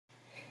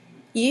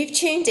You've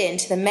tuned in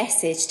to the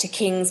Message to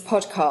Kings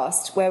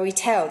podcast, where we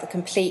tell the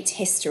complete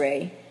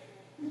history.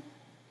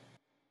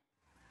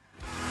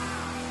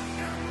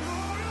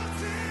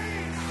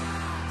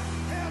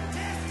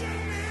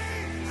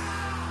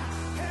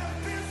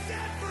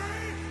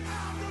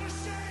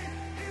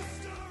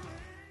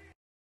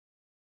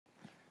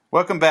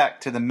 Welcome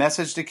back to the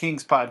Message to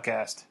Kings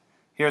podcast.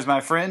 Here's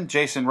my friend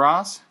Jason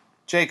Ross,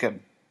 Jacob,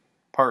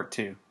 part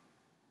 2.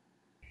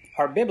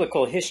 Our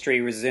biblical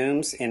history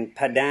resumes in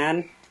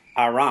Padan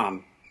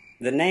Aram.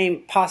 The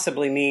name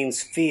possibly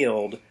means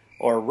field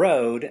or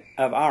road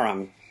of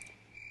Aram.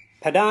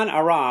 Padan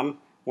Aram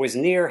was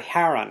near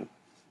Haran,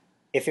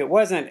 if it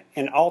wasn't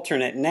an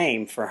alternate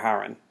name for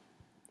Haran.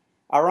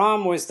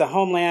 Aram was the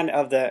homeland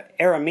of the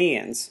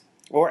Arameans,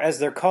 or as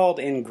they're called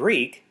in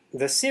Greek,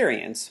 the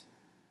Syrians.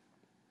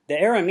 The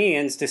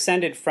Arameans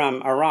descended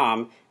from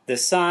Aram, the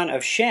son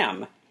of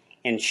Shem,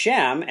 and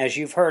Shem, as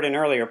you've heard in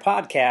earlier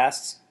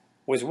podcasts,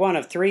 was one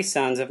of 3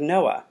 sons of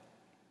Noah.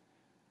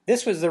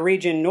 This was the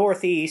region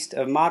northeast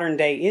of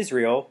modern-day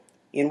Israel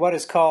in what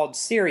is called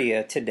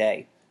Syria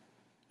today,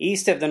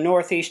 east of the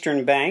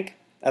northeastern bank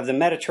of the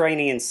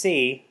Mediterranean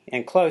Sea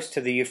and close to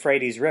the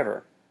Euphrates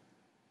River.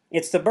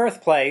 It's the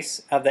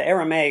birthplace of the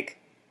Aramaic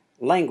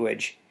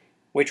language,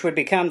 which would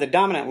become the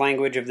dominant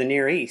language of the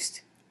Near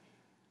East.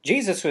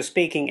 Jesus was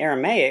speaking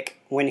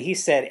Aramaic when he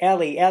said,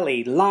 Eli,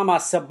 Eli,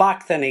 lama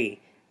sabachthani,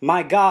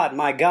 my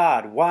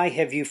God, why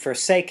have you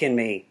forsaken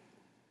me?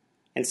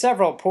 And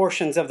several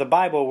portions of the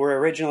Bible were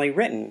originally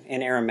written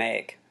in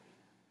Aramaic.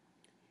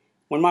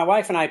 When my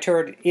wife and I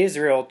toured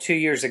Israel 2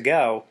 years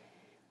ago,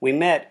 we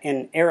met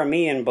an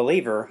Aramean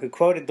believer who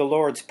quoted the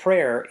Lord's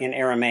Prayer in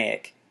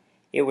Aramaic.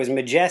 It was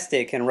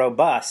majestic and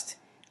robust,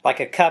 like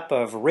a cup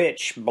of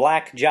rich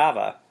black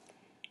Java.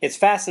 It's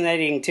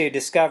fascinating to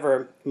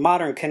discover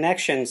modern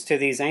connections to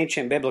these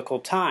ancient biblical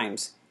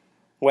times,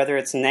 whether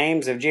it's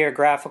names of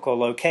geographical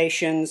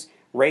locations,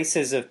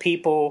 races of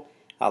people,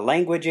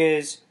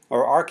 languages,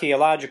 or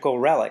archaeological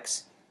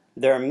relics.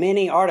 There are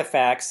many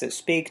artifacts that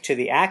speak to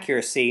the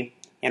accuracy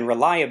and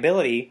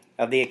reliability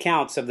of the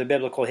accounts of the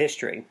biblical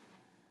history.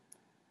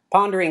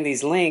 Pondering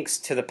these links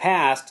to the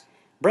past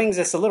brings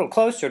us a little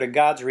closer to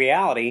God's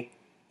reality,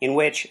 in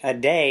which a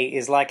day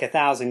is like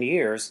 1,000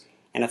 years,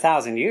 and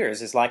 1,000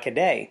 years is like a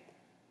day.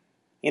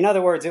 In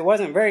other words, it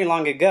wasn't very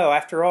long ago,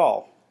 after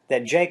all,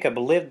 that Jacob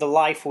lived the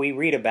life we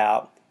read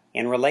about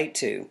and relate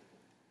to.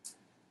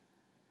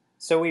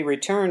 So we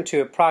return to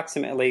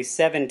approximately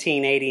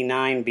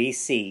 1789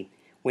 BC,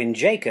 when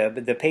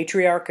Jacob, the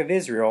patriarch of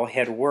Israel,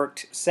 had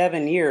worked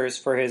 7 years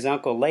for his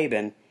uncle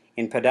Laban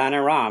in Padan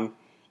Aram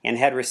and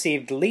had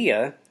received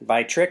Leah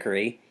by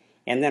trickery,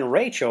 and then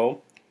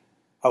Rachel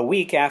a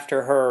week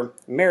after her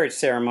marriage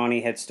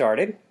ceremony had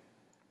started.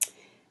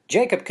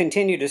 Jacob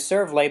continued to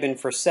serve Laban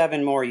for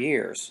 7 more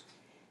years,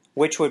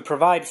 which would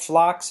provide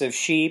flocks of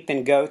sheep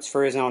and goats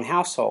for his own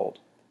household,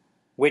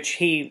 which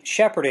he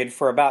shepherded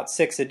for about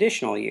 6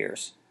 additional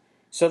years.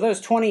 So those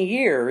 20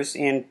 years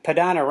in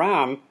Padan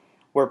Aram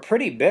were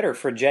pretty bitter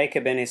for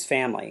Jacob and his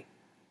family.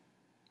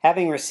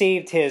 Having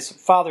received his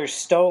father's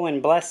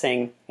stolen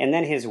blessing and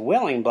then his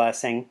willing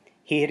blessing,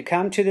 he had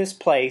come to this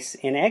place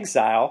in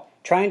exile,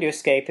 trying to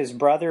escape his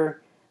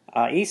brother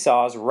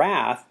Esau's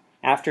wrath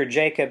after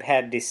Jacob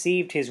had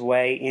deceived his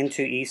way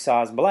into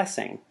Esau's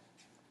blessing.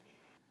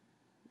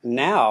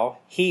 Now,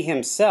 he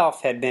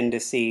himself had been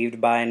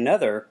deceived by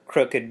another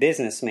crooked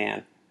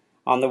businessman.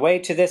 On the way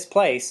to this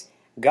place,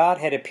 God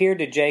had appeared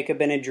to Jacob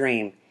in a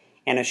dream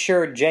and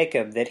assured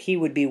Jacob that he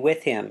would be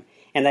with him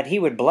and that he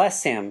would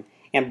bless him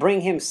and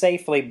bring him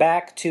safely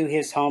back to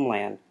his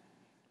homeland.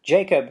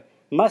 Jacob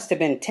must have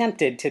been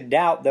tempted to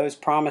doubt those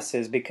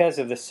promises because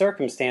of the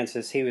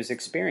circumstances he was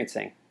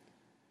experiencing.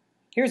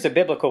 Here's a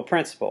biblical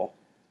principle.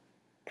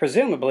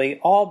 Presumably,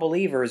 all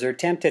believers are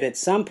tempted at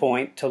some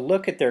point to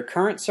look at their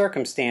current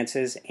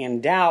circumstances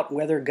and doubt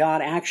whether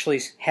God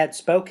actually had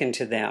spoken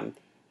to them,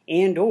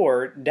 and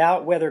or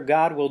doubt whether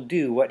God will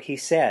do what he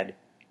said.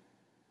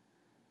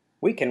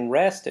 We can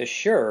rest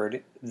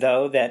assured,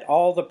 though, that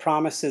all the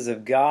promises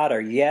of God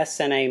are yes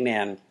and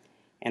amen,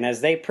 and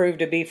as they proved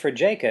to be for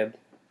Jacob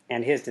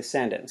and his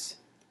descendants.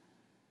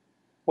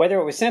 Whether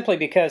it was simply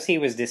because he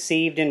was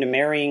deceived into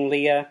marrying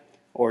Leah,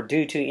 or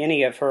due to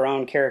any of her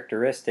own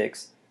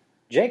characteristics,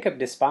 Jacob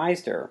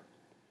despised her.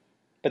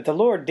 But the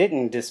Lord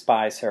didn't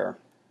despise her.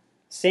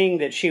 Seeing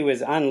that she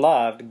was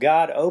unloved,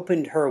 God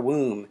opened her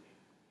womb,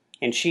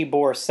 and she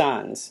bore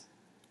sons,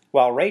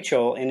 while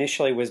Rachel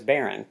initially was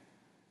barren.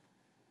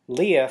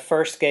 Leah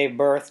first gave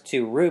birth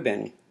to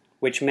Reuben,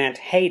 which meant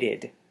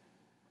hated.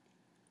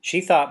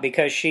 She thought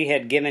because she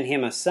had given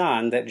him a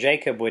son that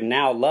Jacob would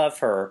now love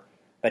her,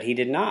 but he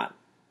did not.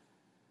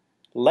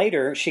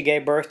 Later, she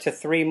gave birth to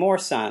 3 more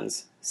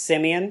sons,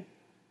 Simeon,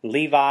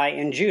 Levi,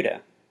 and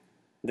Judah.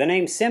 The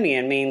name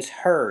Simeon means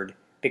heard,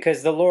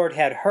 because the Lord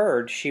had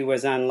heard she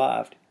was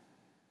unloved.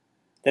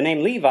 The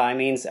name Levi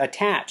means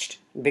attached,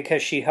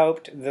 because she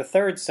hoped the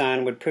 3rd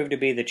son would prove to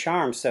be the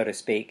charm, so to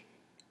speak,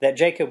 that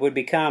Jacob would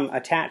become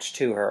attached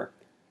to her.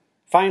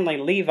 Finally,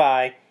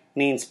 Levi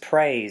means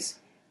praise,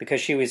 because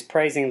she was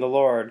praising the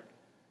Lord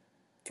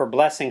for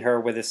blessing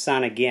her with a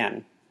son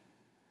again.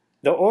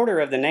 The order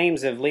of the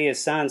names of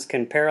Leah's sons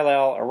can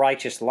parallel a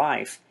righteous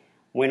life.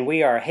 When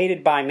we are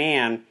hated by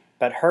man,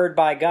 but heard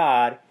by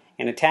God,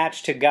 and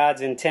attached to God's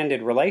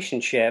intended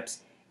relationships,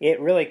 it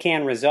really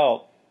can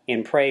result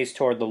in praise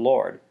toward the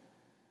Lord.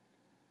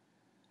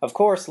 Of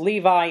course,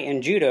 Levi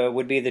and Judah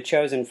would be the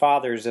chosen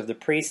fathers of the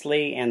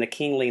priestly and the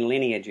kingly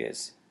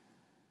lineages.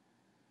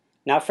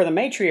 Now for the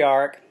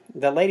matriarch,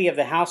 the lady of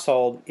the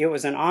household, it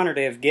was an honor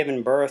to have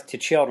given birth to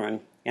children,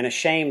 and a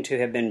shame to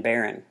have been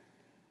barren.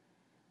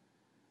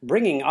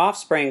 Bringing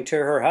offspring to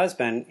her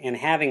husband and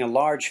having a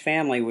large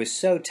family was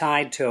so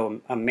tied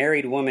to a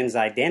married woman's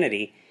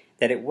identity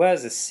that it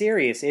was a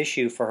serious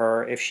issue for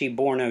her if she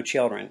bore no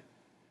children.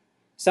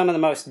 Some of the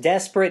most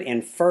desperate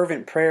and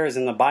fervent prayers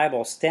in the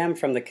Bible stem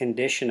from the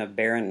condition of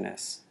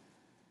barrenness.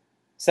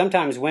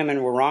 Sometimes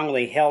women were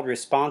wrongly held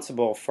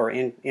responsible for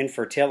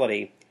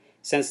infertility,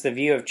 since the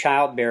view of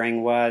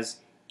childbearing was,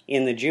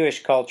 in the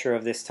Jewish culture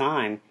of this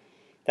time,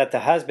 that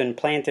the husband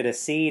planted a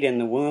seed in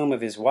the womb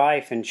of his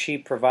wife and she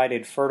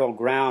provided fertile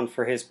ground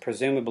for his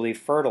presumably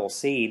fertile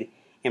seed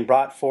and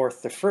brought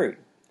forth the fruit.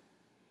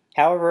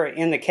 However,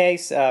 in the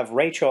case of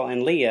Rachel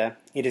and Leah,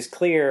 it is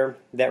clear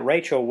that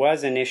Rachel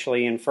was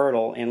initially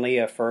infertile and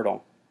Leah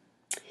fertile.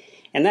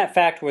 And that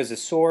fact was a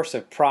source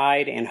of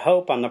pride and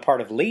hope on the part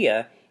of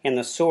Leah and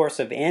the source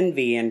of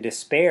envy and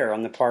despair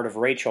on the part of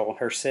Rachel,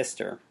 her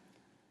sister.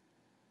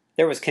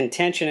 There was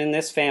contention in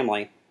this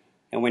family,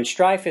 and when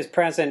strife is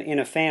present in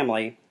a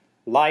family,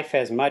 life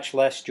has much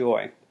less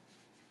joy.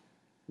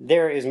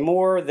 There is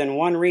more than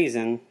one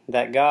reason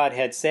that God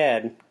had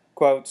said,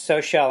 quote,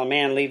 "So shall a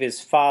man leave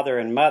his father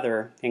and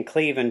mother and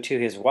cleave unto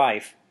his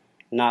wife,"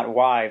 not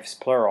wives,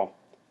 plural.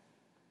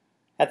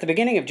 At the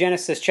beginning of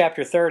Genesis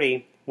chapter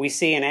 30, we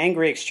see an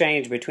angry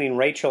exchange between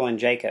Rachel and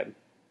Jacob.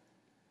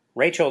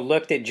 Rachel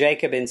looked at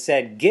Jacob and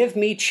said, "Give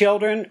me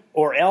children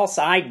or else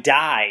I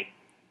die."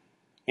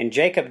 And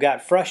Jacob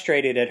got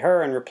frustrated at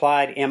her and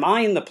replied, "Am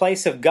I in the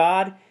place of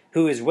God,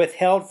 who has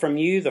withheld from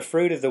you the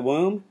fruit of the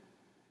womb?"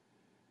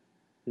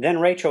 Then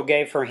Rachel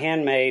gave her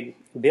handmaid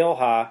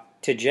Bilhah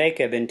to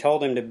Jacob and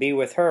told him to be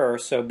with her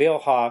so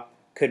Bilhah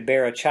could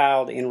bear a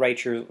child in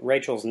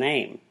Rachel's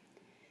name.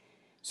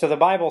 So the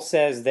Bible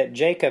says that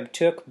Jacob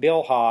took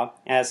Bilhah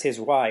as his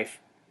wife,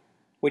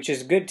 which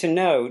is good to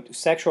note.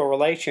 Sexual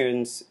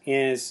relations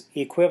is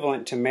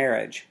equivalent to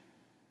marriage.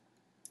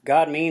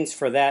 God means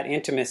for that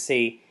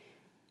intimacy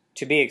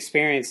to be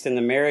experienced in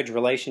the marriage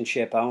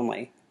relationship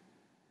only.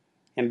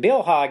 And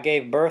Bilhah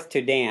gave birth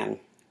to Dan,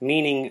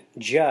 meaning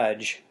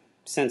judge,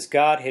 since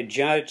God had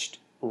judged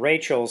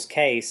Rachel's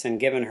case and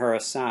given her a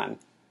son.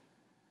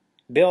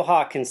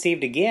 Bilhah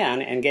conceived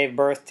again and gave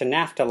birth to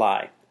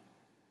Naphtali,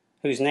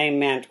 whose name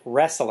meant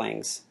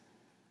wrestlings,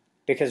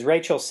 because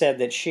Rachel said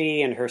that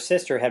she and her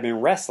sister had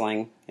been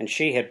wrestling and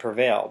she had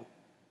prevailed.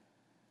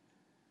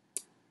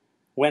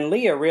 When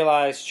Leah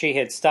realized she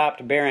had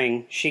stopped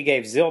bearing, she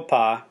gave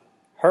Zilpah,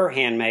 her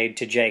handmaid,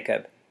 to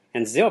Jacob,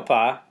 and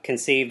Zilpah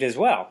conceived as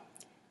well.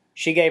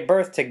 She gave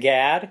birth to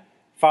Gad,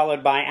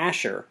 followed by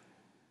Asher.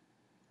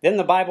 Then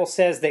the Bible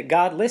says that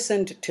God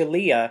listened to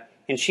Leah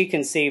and she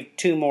conceived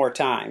 2 more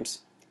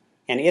times,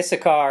 and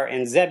Issachar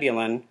and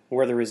Zebulun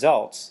were the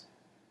results.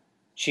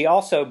 She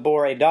also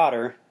bore a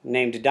daughter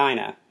named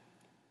Dinah.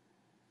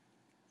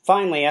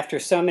 Finally, after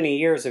so many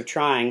years of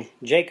trying,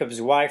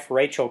 Jacob's wife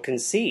Rachel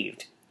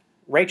conceived.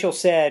 Rachel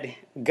said,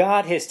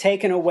 "God has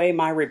taken away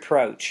my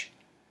reproach,"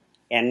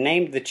 and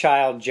named the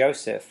child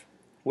Joseph,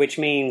 which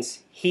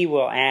means he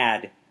will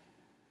add.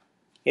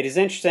 It is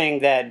interesting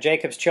that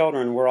Jacob's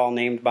children were all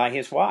named by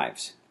his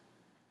wives.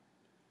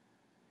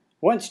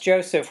 Once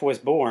Joseph was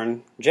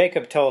born,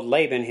 Jacob told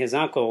Laban, his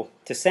uncle,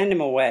 to send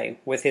him away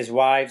with his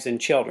wives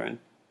and children.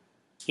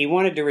 He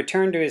wanted to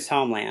return to his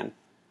homeland.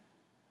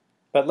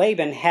 But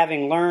Laban,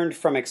 having learned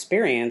from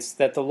experience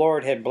that the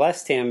Lord had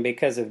blessed him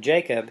because of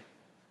Jacob,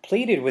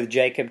 pleaded with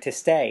Jacob to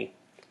stay.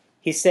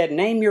 He said,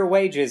 "Name your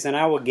wages and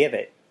I will give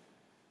it."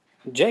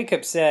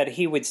 Jacob said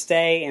he would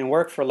stay and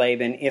work for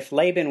Laban if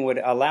Laban would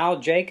allow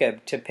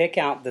Jacob to pick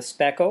out the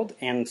speckled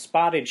and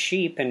spotted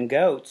sheep and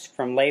goats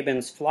from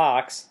Laban's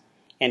flocks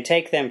and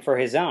take them for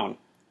his own,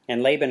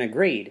 and Laban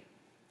agreed.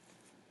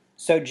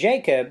 So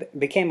Jacob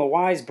became a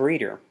wise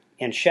breeder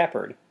and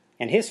shepherd,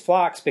 and his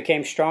flocks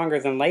became stronger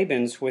than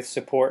Laban's with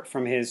support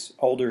from his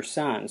older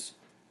sons.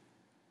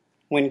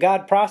 When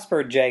God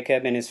prospered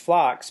Jacob and his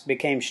flocks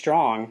became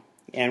strong,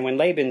 and when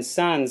Laban's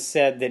sons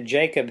said that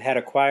Jacob had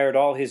acquired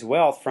all his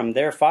wealth from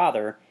their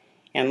father,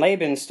 and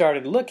Laban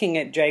started looking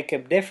at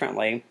Jacob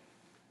differently,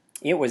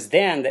 it was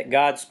then that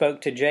God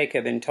spoke to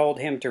Jacob and told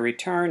him to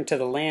return to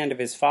the land of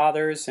his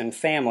fathers and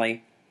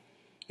family,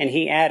 and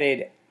he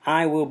added,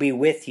 "I will be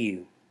with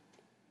you."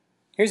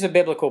 Here's a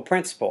biblical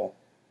principle.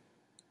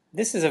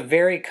 This is a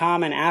very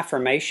common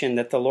affirmation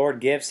that the Lord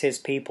gives his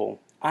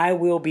people. I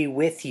will be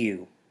with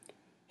you.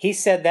 He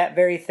said that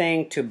very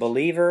thing to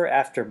believer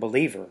after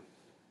believer.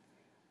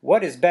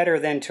 What is better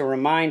than to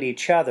remind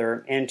each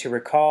other and to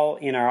recall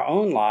in our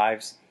own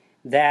lives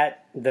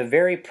that the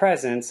very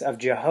presence of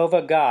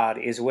Jehovah God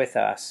is with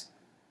us,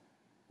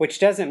 which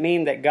doesn't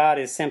mean that God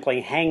is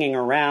simply hanging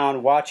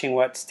around watching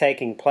what's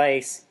taking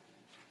place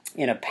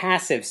in a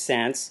passive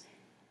sense.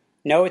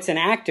 No, it's an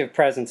active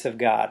presence of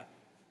God.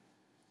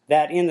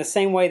 That in the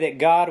same way that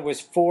God was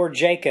for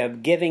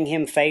Jacob, giving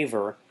him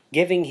favor,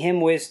 giving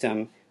him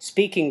wisdom,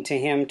 speaking to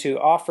him to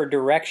offer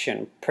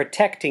direction,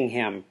 protecting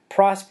him,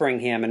 prospering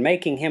him, and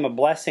making him a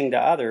blessing to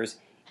others,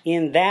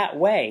 in that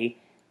way,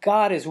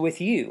 God is with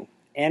you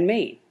and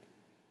me.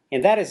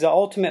 And that is the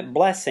ultimate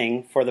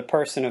blessing for the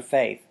person of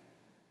faith.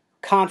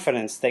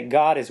 Confidence that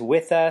God is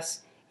with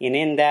us and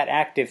in that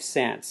active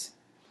sense.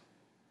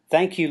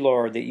 Thank you,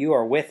 Lord, that you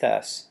are with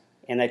us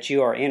and that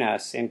you are in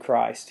us in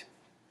Christ.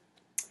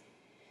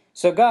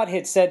 So God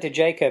had said to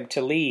Jacob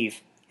to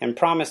leave and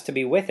promised to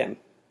be with him.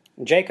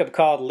 Jacob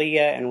called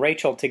Leah and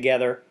Rachel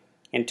together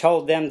and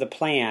told them the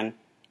plan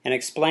and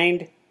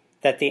explained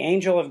that the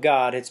angel of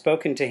God had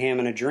spoken to him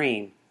in a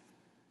dream.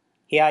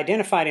 He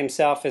identified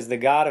himself as the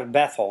God of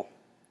Bethel,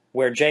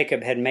 where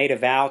Jacob had made a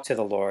vow to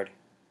the Lord.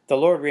 The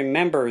Lord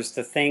remembers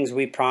the things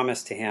we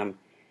promised to him,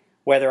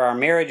 whether our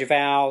marriage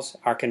vows,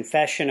 our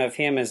confession of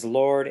him as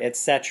Lord,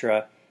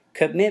 etc.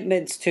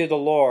 Commitments to the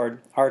Lord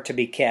are to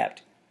be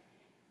kept.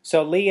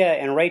 So Leah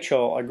and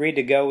Rachel agreed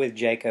to go with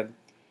Jacob,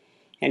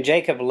 and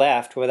Jacob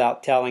left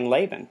without telling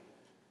Laban.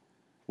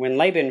 When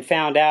Laban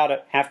found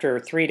out after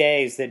 3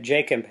 days that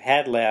Jacob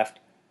had left,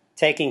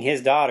 taking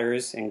his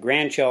daughters and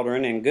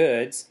grandchildren and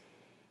goods,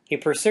 he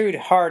pursued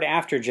hard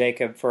after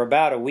Jacob for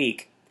about a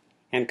week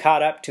and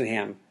caught up to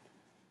him.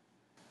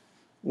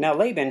 Now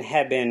Laban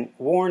had been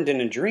warned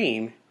in a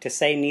dream to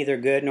say neither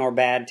good nor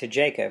bad to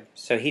Jacob,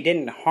 so he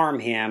didn't harm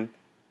him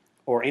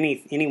or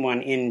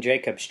anyone in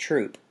Jacob's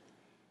troop.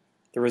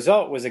 The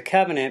result was a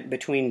covenant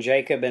between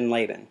Jacob and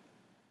Laban.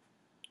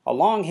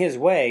 Along his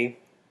way,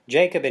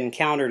 Jacob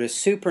encountered a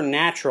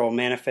supernatural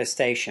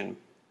manifestation.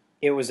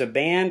 It was a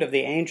band of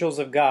the angels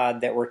of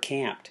God that were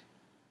camped.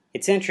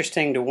 It's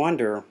interesting to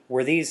wonder,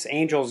 were these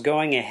angels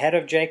going ahead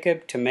of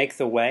Jacob to make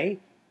the way?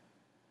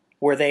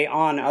 Were they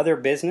on other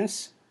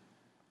business?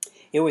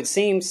 It would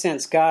seem,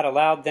 since God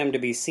allowed them to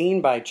be seen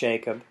by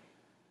Jacob,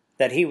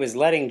 that he was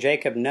letting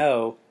Jacob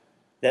know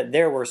that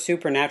there were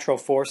supernatural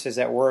forces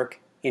at work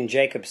in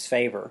Jacob's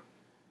favor.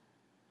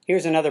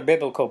 Here's another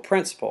biblical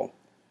principle.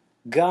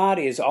 God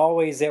is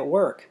always at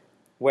work,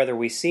 whether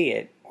we see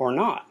it or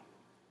not.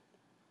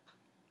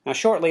 Now,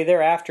 shortly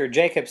thereafter,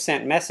 Jacob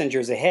sent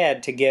messengers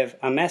ahead to give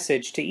a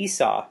message to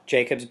Esau,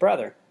 Jacob's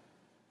brother,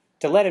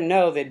 to let him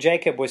know that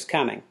Jacob was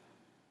coming.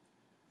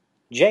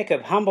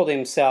 Jacob humbled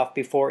himself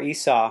before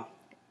Esau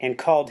and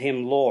called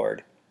him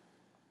Lord.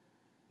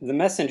 The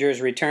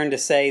messengers returned to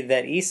say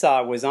that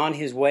Esau was on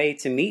his way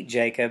to meet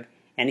Jacob,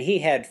 and he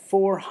had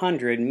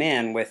 400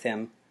 men with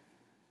him.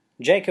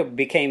 Jacob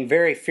became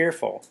very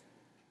fearful.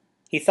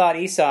 He thought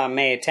Esau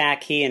may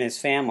attack he and his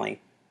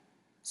family.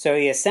 So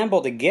he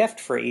assembled a gift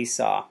for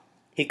Esau.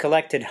 He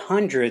collected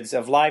hundreds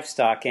of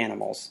livestock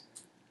animals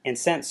and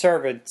sent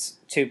servants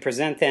to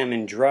present them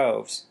in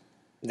droves.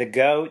 The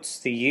goats,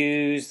 the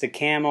ewes, the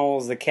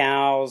camels, the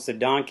cows, the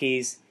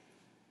donkeys.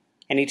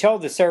 And he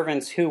told the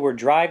servants who were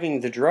driving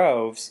the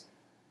droves,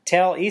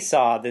 "Tell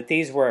Esau that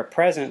these were a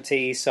present to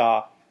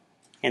Esau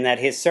and that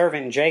his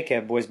servant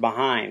Jacob was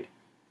behind."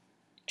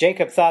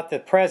 Jacob thought the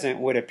present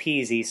would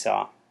appease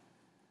Esau.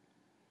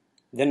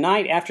 The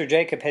night after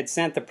Jacob had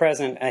sent the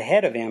present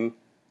ahead of him,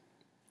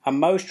 a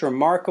most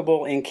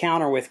remarkable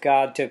encounter with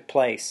God took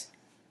place.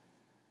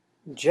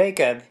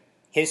 Jacob,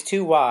 his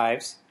 2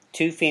 wives,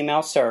 2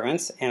 female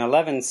servants, and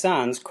 11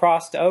 sons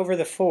crossed over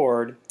the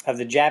ford of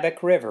the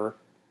Jabbok River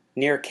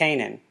near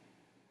Canaan.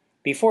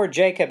 Before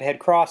Jacob had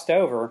crossed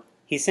over,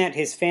 he sent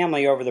his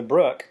family over the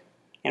brook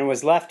and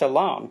was left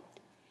alone.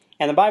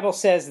 And the Bible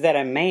says that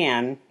a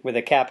man, with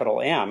a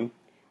capital M,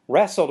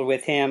 wrestled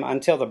with him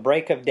until the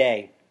break of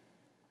day.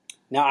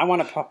 Now I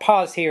want to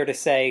pause here to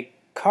say,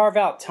 carve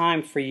out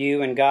time for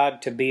you and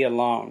God to be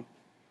alone.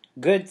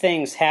 Good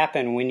things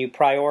happen when you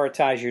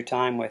prioritize your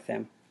time with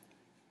Him.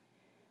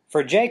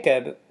 For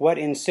Jacob, what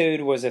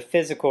ensued was a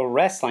physical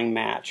wrestling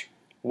match,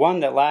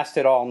 one that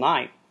lasted all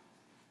night.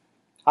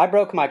 I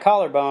broke my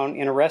collarbone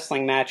in a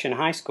wrestling match in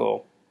high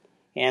school,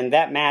 and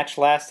that match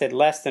lasted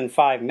less than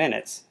 5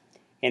 minutes,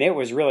 and it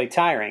was really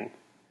tiring.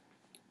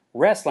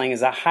 Wrestling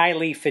is a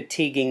highly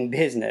fatiguing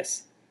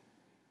business.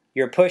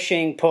 You're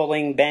pushing,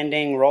 pulling,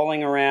 bending,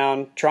 rolling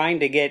around, trying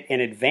to get an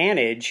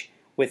advantage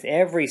with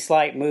every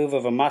slight move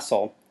of a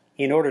muscle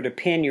in order to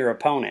pin your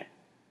opponent.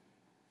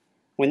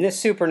 When this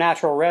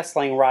supernatural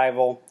wrestling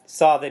rival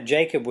saw that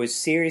Jacob was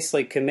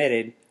seriously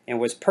committed and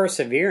was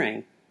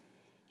persevering,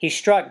 he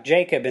struck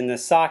Jacob in the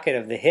socket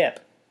of the hip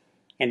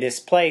and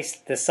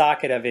displaced the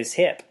socket of his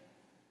hip.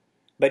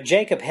 But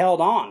Jacob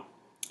held on.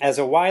 As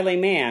a wily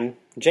man,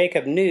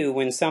 Jacob knew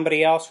when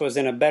somebody else was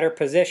in a better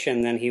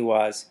position than he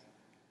was.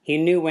 He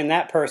knew when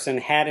that person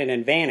had an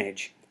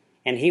advantage,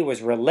 and he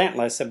was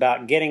relentless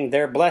about getting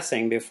their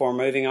blessing before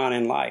moving on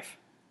in life.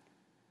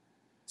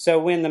 So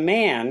when the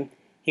man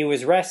he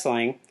was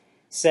wrestling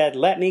said,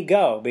 "Let me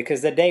go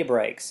because the day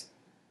breaks,"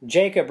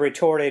 Jacob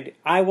retorted,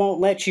 "I won't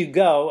let you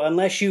go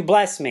unless you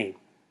bless me."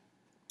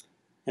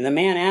 And the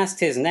man asked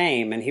his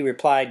name, and he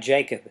replied,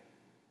 "Jacob."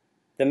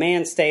 The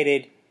man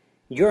stated,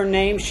 "Your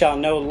name shall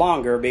no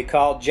longer be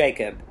called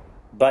Jacob,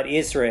 but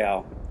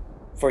Israel,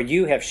 for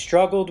you have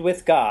struggled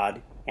with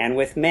God and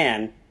with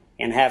men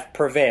and have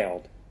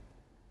prevailed."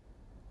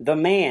 The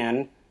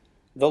man,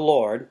 the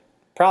Lord,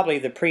 probably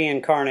the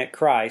pre-incarnate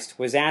Christ,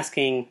 was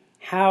asking,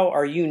 "How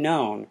are you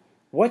known?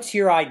 What's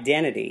your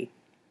identity?"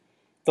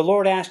 The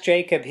Lord asked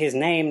Jacob his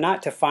name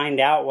not to find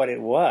out what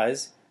it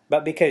was,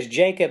 but because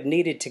Jacob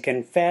needed to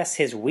confess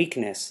his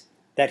weakness,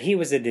 that he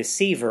was a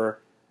deceiver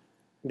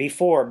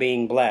before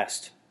being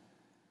blessed.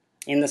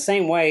 In the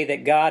same way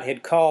that God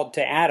had called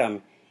to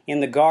Adam in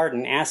the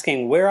garden,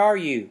 asking, "Where are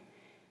you?"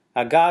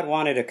 God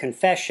wanted a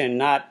confession,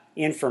 not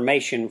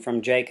information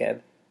from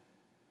Jacob.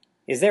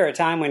 Is there a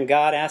time when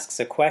God asks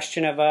a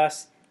question of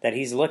us that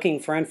he's looking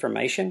for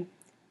information?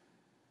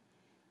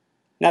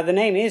 Now the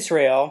name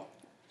Israel,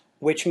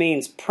 which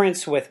means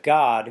prince with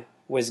God,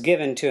 was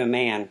given to a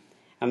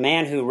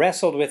man who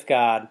wrestled with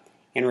God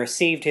and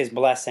received his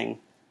blessing,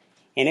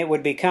 and it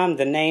would become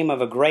the name of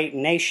a great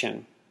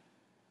nation.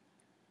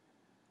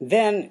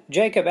 Then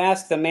Jacob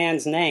asked the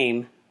man's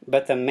name,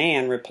 but the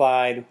man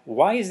replied,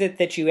 "Why is it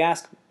that you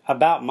ask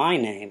about my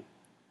name?"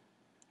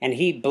 And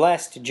he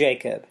blessed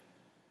Jacob.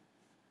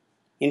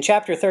 In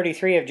chapter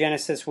 33 of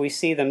Genesis, we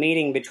see the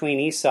meeting between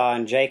Esau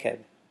and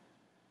Jacob.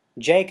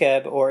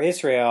 Jacob, or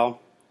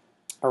Israel,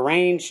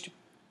 arranged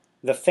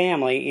the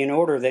family in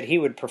order that he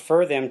would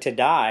prefer them to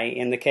die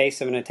in the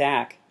case of an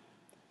attack.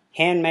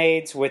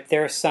 Handmaids with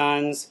their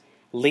sons,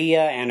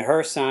 Leah and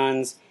her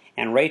sons,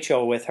 and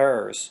Rachel with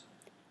hers.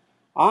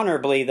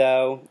 Honorably,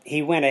 though,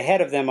 he went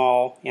ahead of them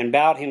all and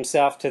bowed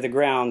himself to the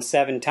ground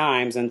 7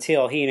 times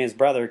until he and his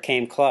brother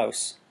came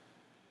close.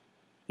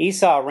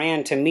 Esau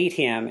ran to meet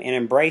him and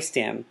embraced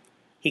him.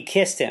 He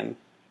kissed him,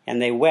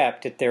 and they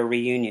wept at their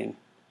reunion.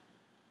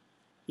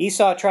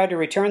 Esau tried to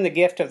return the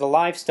gift of the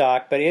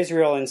livestock, but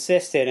Israel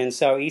insisted, and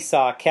so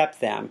Esau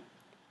kept them.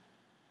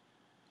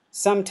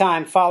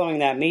 Sometime following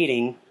that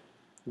meeting,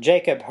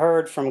 Jacob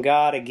heard from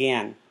God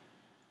again.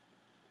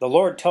 The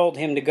Lord told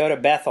him to go to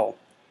Bethel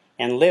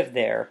and live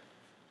there.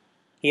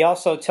 He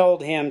also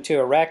told him to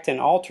erect an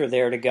altar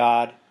there to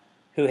God,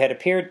 who had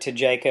appeared to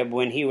Jacob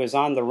when he was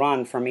on the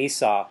run from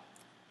Esau.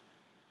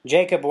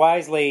 Jacob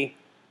wisely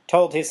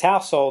told his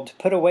household to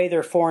put away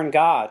their foreign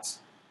gods,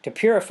 to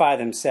purify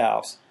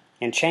themselves,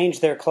 and change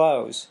their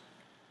clothes.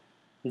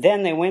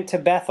 Then they went to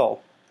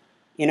Bethel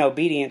in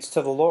obedience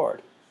to the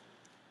Lord.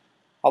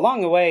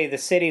 Along the way, the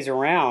cities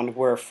around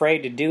were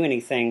afraid to do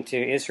anything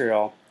to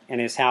Israel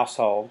and his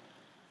household.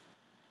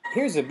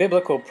 Here's a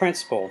biblical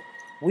principle.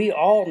 We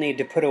all need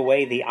to put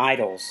away the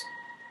idols.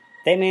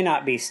 They may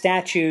not be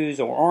statues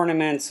or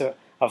ornaments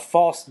of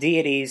false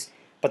deities,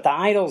 but the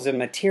idols of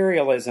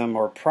materialism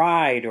or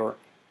pride or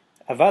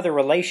of other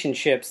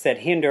relationships that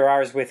hinder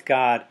ours with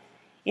God,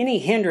 any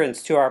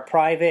hindrance to our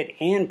private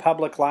and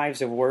public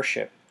lives of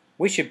worship,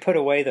 we should put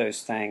away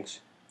those things.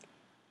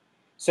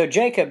 So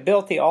Jacob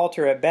built the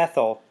altar at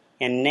Bethel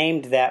and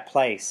named that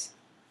place.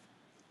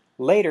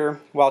 Later,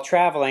 while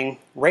traveling,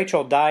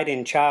 Rachel died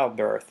in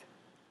childbirth.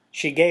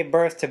 She gave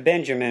birth to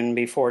Benjamin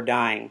before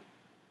dying.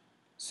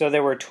 So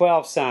there were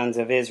 12 sons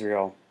of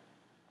Israel.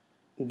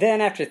 Then,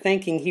 after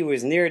thinking he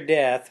was near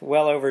death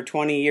well over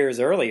 20 years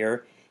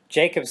earlier,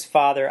 Jacob's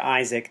father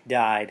Isaac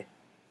died.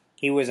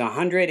 He was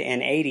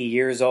 180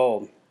 years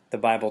old, the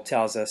Bible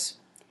tells us.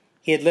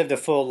 He had lived a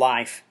full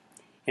life,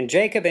 and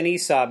Jacob and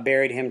Esau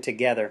buried him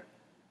together.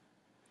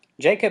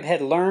 Jacob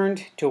had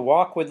learned to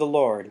walk with the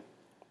Lord.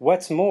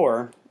 What's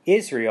more,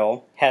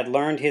 Israel had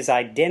learned his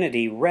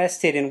identity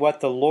rested in what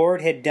the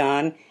Lord had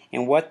done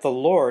and what the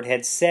Lord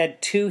had said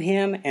to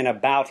him and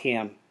about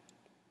him.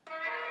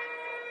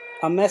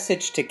 A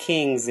message to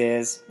kings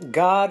is,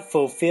 God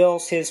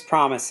fulfills his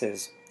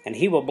promises, and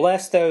he will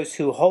bless those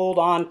who hold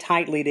on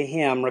tightly to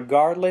him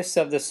regardless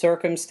of the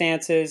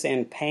circumstances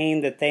and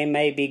pain that they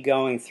may be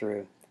going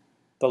through.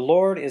 The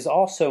Lord is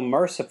also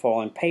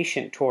merciful and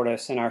patient toward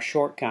us in our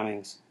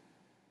shortcomings.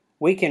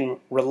 We can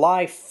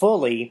rely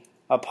fully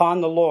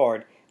upon the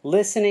Lord,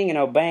 listening and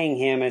obeying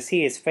him as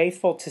he is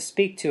faithful to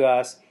speak to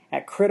us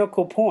at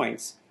critical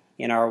points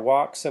in our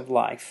walks of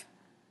life.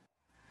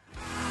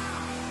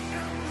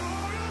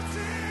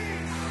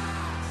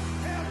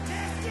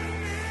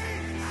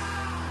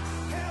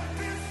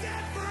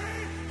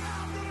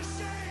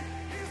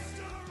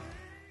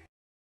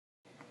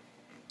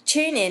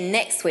 Tune in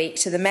next week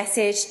to the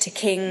Message to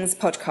Kings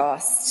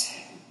podcast.